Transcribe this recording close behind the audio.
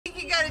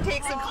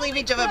take some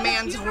cleavage of a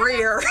man's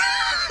rear.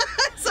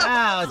 So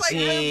oh,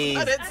 jeez.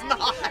 But it's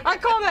not. I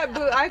call that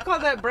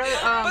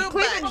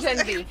cleavage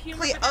envy.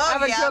 I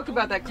have a joke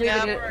about that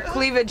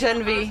cleavage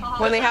envy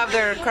when they have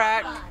their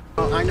crack.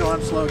 Oh, I know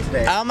I'm slow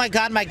today. Oh my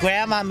God, my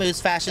grandma moves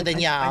faster than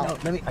y'all.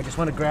 I just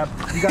want to grab.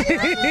 You got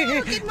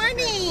oh, good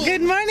morning.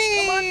 Good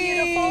morning. Come on,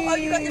 beautiful. Oh,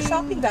 you got your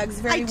shopping bags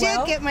very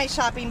well. I did get my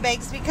shopping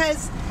bags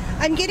because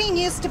I'm getting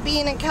used to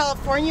being in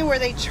California where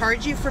they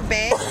charge you for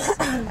bags.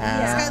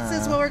 Scott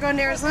says, well, we're going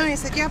to Arizona. I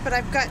said, yeah, but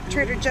I've got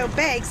Trader Joe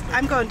bags.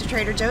 I'm going to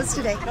Trader Joe's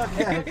today.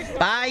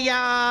 Bye,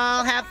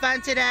 y'all. Have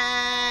fun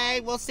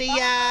today. We'll see ya.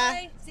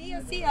 Bye. See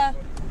ya.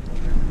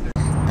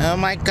 Oh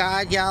my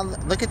God, y'all,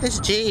 look at this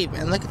Jeep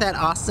and look at that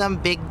awesome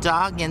big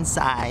dog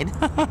inside.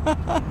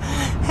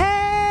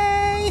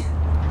 Hey!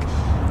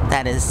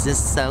 That is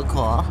just so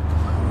cool.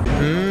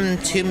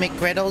 2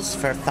 McGriddles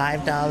for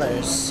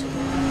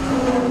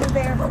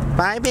 $5.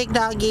 Bye, big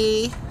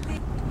doggy.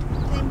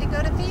 Time to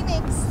go to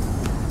Phoenix.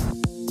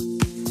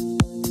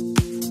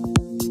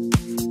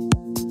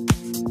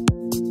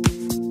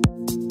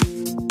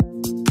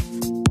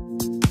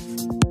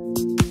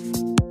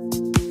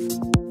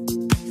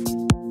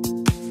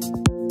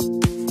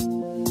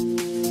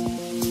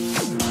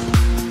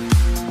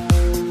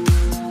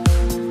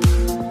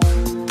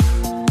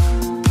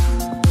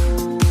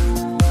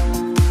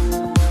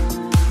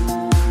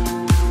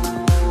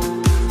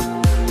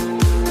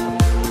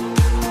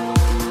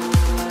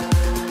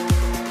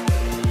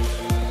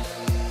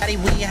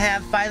 We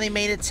have finally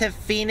made it to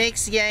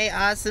Phoenix. Yay,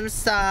 awesome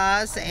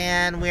sauce.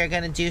 And we're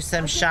gonna do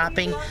some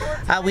shopping.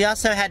 We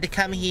also had to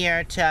come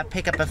here to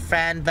pick up a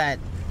friend, but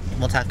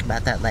we'll talk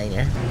about that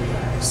later.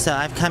 So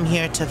I've come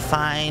here to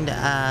find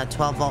a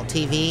 12-volt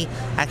TV.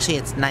 Actually,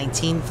 it's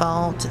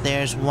 19-volt.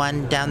 There's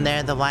one down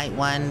there, the white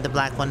one, the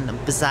black one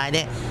beside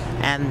it,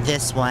 and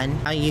this one.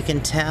 How you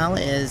can tell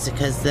is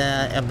because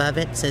the above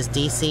it says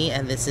DC,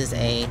 and this is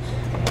a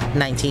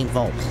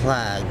 19-volt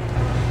plug.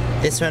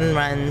 This one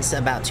runs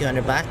about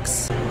 200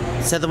 bucks.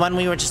 So the one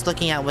we were just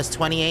looking at was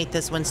 28,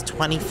 this one's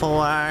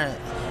 24,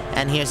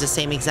 and here's the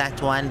same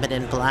exact one but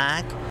in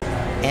black.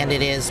 And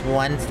it is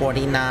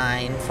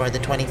 $149 for the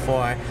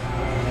 24.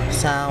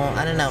 So,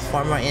 I don't know,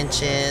 4 more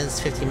inches,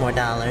 $50 more.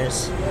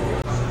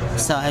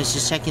 So I was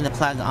just checking the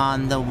plug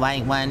on the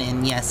white one,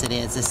 and yes, it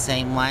is the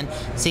same one.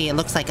 See, it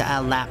looks like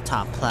a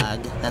laptop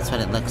plug. That's what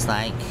it looks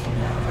like.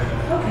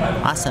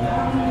 Awesome.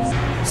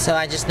 So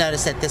I just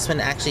noticed that this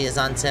one actually is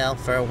on sale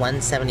for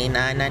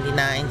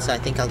 $179.99, so I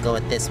think I'll go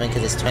with this one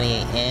because it's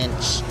 28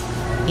 inch.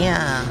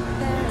 Yeah.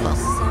 Cool.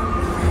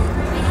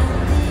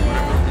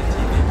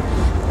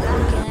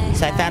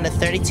 So I found a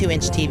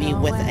 32-inch TV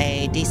with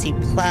a DC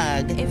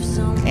plug,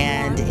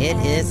 and it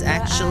is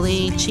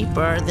actually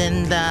cheaper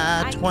than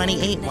the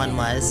 28 one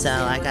was, so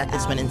I got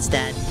this one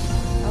instead.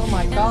 Oh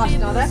my gosh,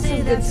 now that's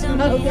some good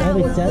smoke. Oh,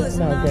 it does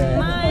smell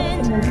good.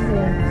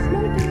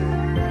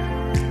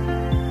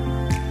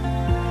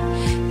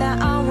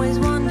 They're always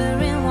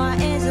wondering why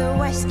is a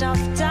waste of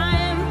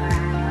time.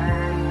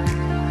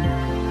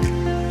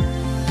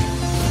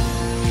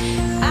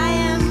 I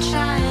am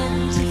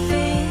trying to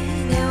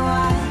figure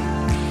why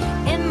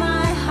in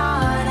my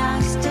heart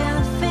I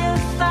still feel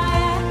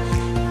fire.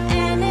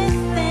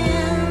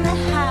 Anything that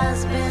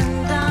has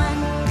been done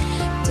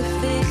to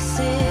fix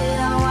it,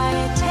 or why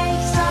it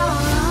takes so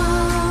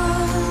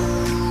long,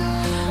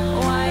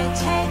 why it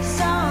takes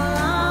so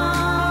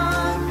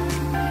long,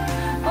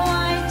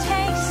 why it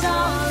takes so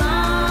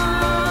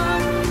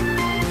long,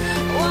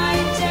 why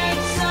it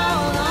takes so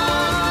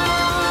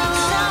long,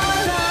 so long. Feel the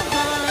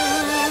light, oh it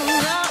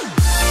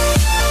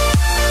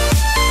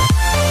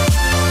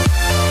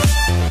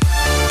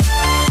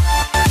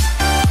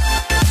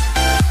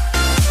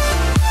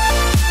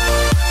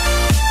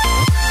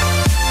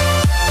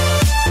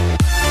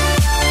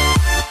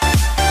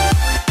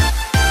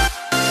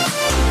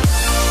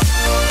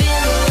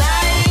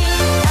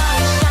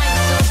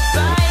shines so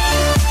bright,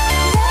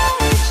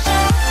 let it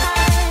shine.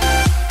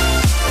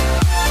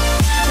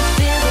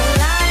 Feel the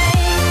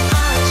light,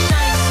 oh it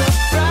shines so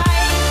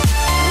bright,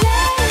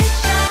 let it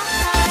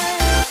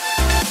shine.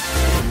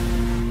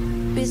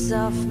 Peace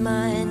of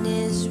mind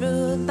is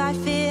ruled by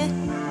fear.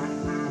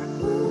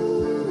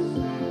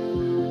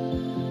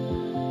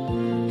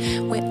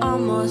 We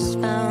almost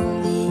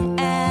found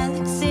the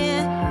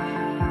elixir.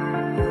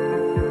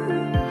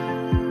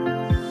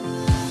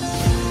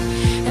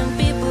 And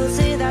people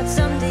say that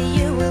someday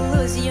you will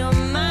lose your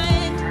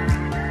mind.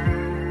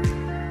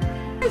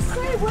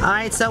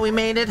 Alright, so we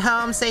made it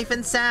home safe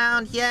and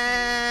sound.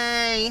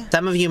 Yay!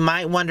 Some of you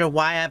might wonder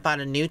why I bought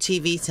a new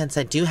TV, since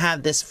I do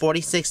have this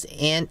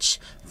 46-inch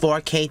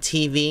 4K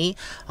TV.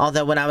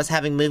 Although when I was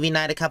having movie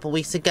night a couple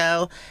weeks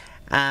ago,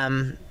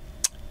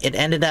 it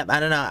ended up,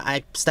 I don't know,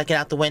 I stuck it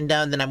out the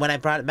window, and then when I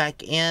brought it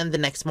back in the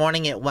next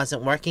morning, it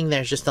wasn't working.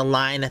 There's just a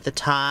line at the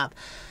top,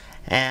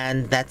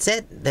 and that's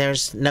it.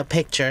 There's no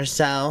picture,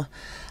 so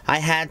I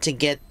had to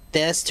get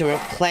this to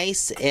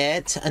replace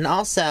it. And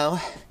also,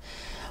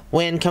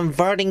 when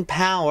converting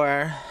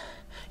power,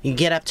 you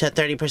get up to a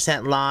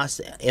 30%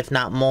 loss, if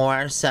not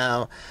more,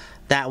 so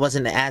that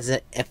wasn't as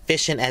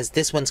efficient as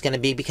this one's going to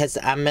be, because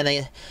I'm going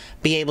to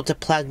be able to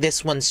plug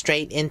this one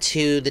straight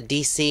into the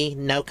DC,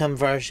 no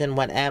conversion,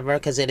 whatever,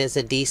 because it is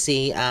a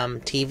DC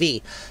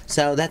TV.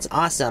 So that's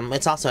awesome.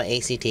 It's also an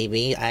AC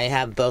TV. I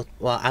have both.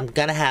 Well, I'm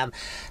going to have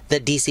the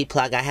DC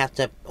plug. I have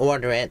to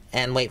order it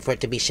and wait for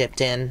it to be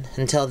shipped in.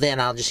 Until then,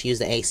 I'll just use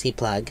the AC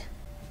plug.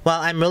 Well,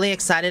 I'm really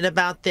excited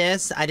about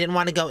this. I didn't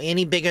want to go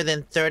any bigger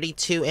than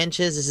 32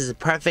 inches. This is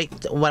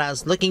perfect, what I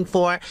was looking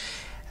for.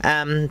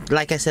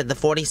 Like I said, the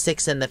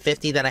 46 and the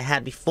 50 that I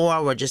had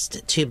before were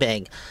just too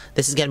big.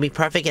 This is going to be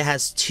perfect. It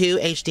has 2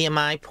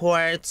 HDMI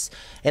ports.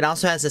 It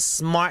also has a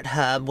smart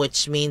hub,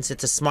 which means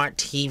it's a smart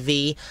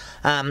TV.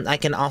 I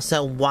can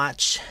also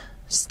watch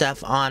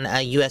stuff on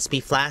a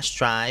USB flash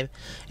drive.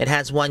 It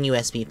has 1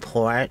 USB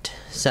port,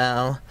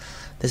 so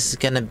this is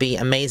going to be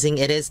amazing.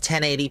 It is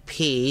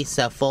 1080p,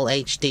 so full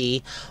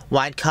HD,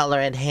 wide color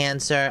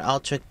enhancer,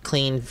 ultra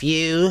clean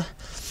view,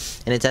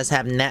 and it does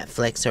have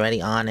Netflix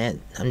already on it.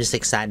 I'm just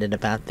excited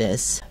about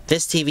this.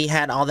 This TV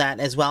had all that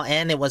as well,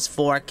 and it was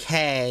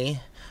 4K,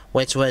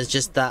 which was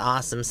just the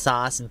awesome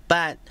sauce.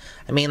 But,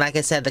 I mean, like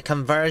I said, the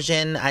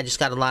conversion, I just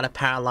got a lot of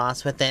power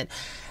loss with it,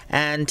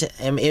 and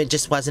it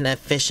just wasn't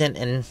efficient,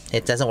 and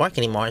it doesn't work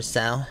anymore,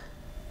 so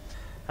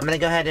I'm going to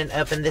go ahead and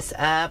open this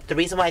up. The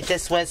reason why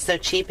this was so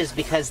cheap is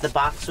because the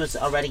box was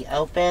already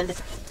opened.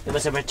 It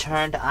was a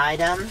returned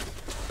item.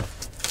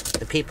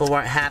 The people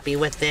weren't happy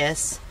with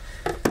this,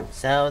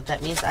 so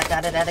that means I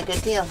got it at a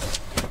good deal.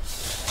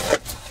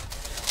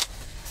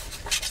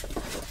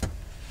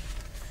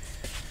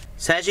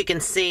 So as you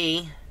can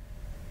see,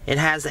 it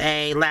has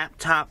a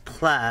laptop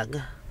plug.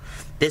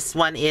 This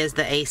one is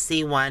the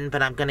AC one,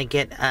 but I'm going to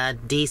get a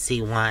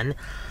DC one,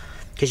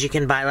 because you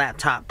can buy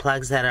laptop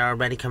plugs that are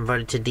already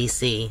converted to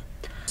DC.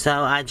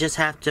 So I just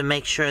have to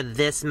make sure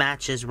this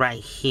matches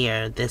right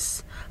here,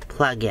 this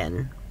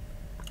plug-in,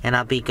 and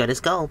I'll be good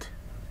as gold.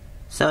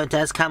 So it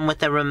does come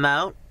with a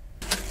remote.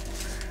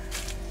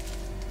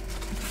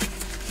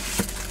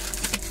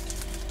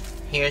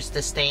 Here's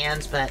the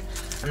stands, but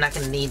I'm not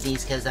going to need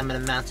these because I'm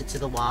going to mount it to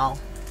the wall.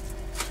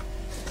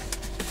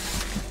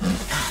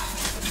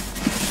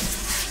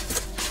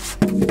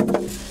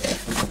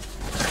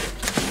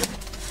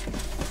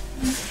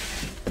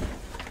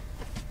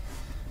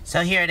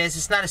 So here it is.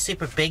 It's not a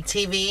super big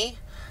TV,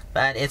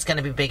 but it's going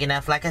to be big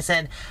enough. Like I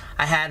said,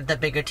 I had the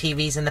bigger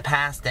TVs in the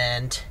past,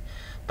 and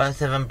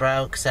both of them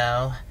broke,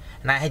 so...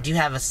 And I do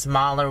have a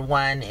smaller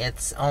one.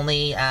 It's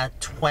only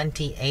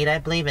 28, I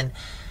believe, and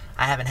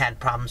I haven't had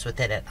problems with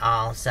it at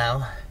all,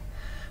 so...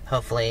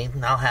 Hopefully,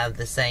 I'll have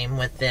the same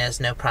with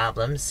this, no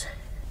problems.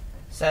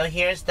 So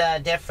here's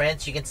the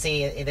difference. You can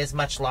see it is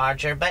much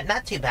larger, but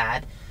not too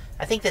bad.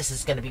 I think this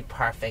is going to be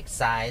perfect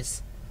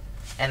size.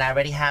 And I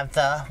already have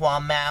the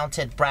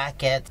wall-mounted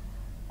bracket.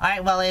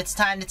 Alright, well, it's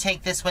time to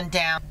take this one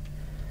down.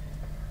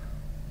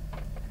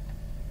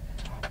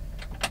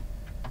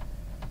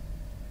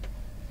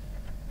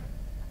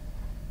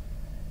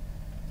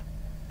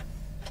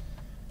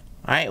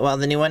 Alright, well,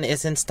 the new one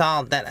is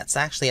installed. That's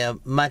actually a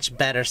much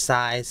better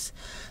size.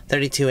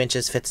 32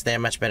 inches fits there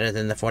much better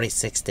than the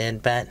 46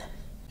 did, but...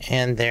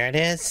 And there it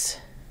is.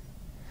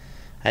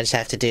 I just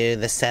have to do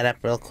the setup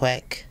real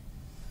quick.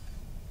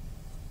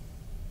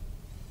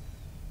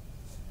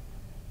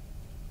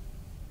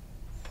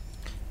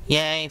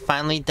 Yay,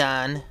 finally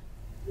done.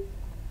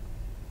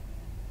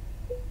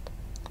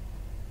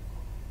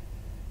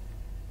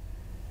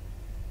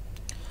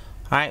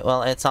 Alright,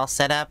 well, it's all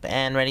set up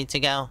and ready to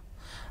go.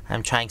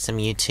 I'm trying some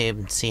YouTube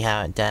and see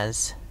how it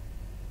does.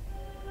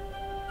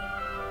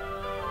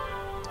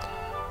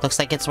 Looks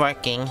like it's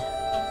working.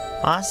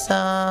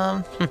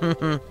 Awesome!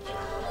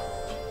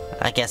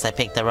 I guess I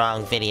picked the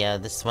wrong video.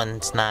 This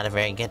one's not a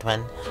very good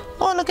one.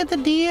 Oh, look at the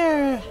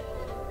deer!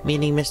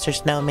 Meeting Mr.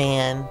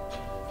 Snowman.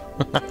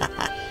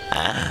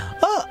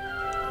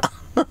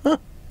 Oh!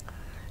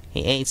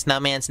 He ate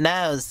Snowman's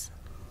nose.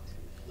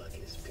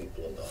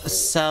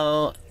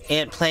 So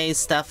it plays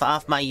stuff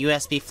off my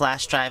USB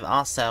flash drive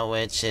also,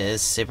 which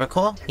is super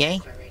cool.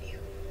 Yay!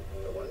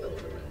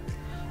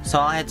 So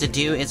all I had to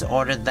do is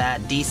order that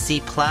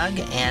DC plug,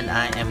 and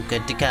I am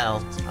good to go.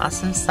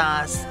 Awesome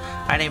sauce.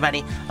 Alright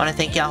everybody, I want to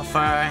thank y'all for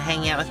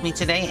hanging out with me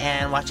today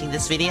and watching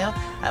this video.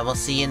 I will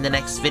see you in the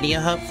next video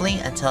hopefully.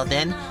 Until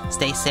then,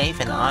 stay safe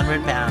and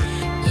onward bound.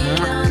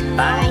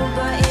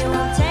 Bye!